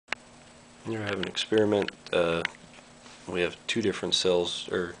Here I have an experiment. We have two different cells,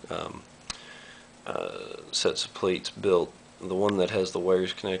 or sets of plates built. The one that has the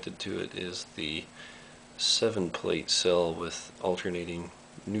wires connected to it is the 7-plate cell with alternating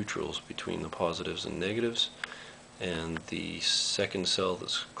neutrals between the positives and negatives, and the second cell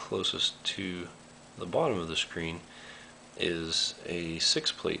that's closest to the bottom of the screen is a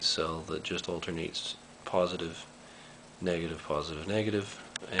 6-plate cell that just alternates positive, negative, positive, negative,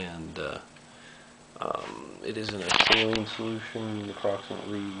 and it is in a saline solution,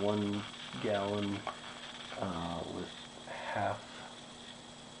 approximately 1 gallon, with half,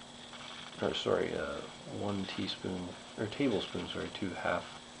 or sorry, 1 teaspoon, or tablespoon, sorry, to half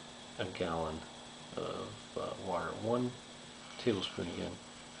a gallon of water. 1 tablespoon again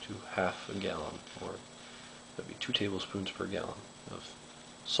to half a gallon, or that'd be 2 tablespoons per gallon of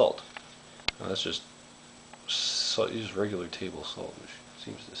salt. Now that's just regular table salt, which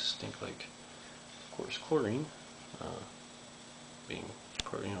seems to stink like, of course, chlorine, being,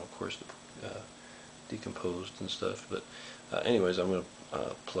 of course, decomposed and stuff. But anyways, I'm going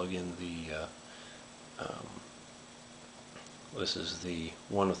to plug in the this is the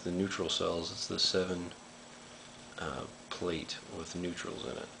one with the neutral cells. It's the 7 plate with neutrals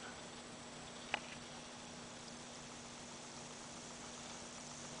in it.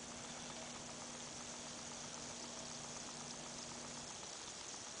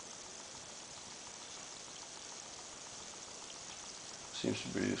 Seems to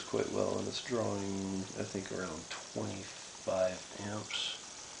produce quite well, and it's drawing, I think, around 25 amps,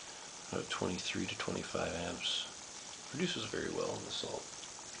 23 to 25 amps. Produces very well in the salt.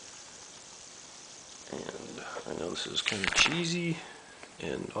 And I know this is kind of cheesy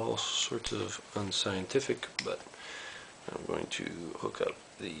and all sorts of unscientific, but I'm going to hook up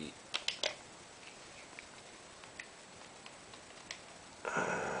the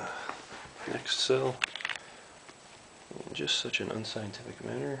next cell in just such an unscientific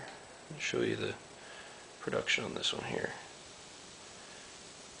manner. I'll show you the production on this one here.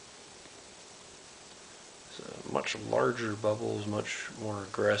 It's much larger bubbles, much more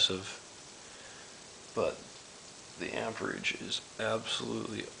aggressive, but the amperage is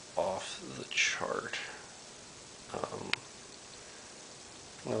absolutely off the chart.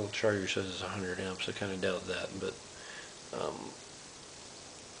 Well, the chart here says it's 100 amps. I kind of doubt that, but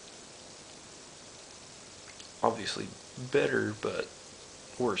obviously better, but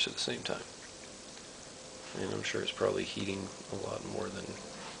worse at the same time. And I'm sure it's probably heating a lot more than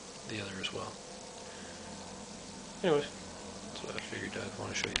the other as well. Anyways, that's what I figured I'd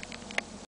want to show you.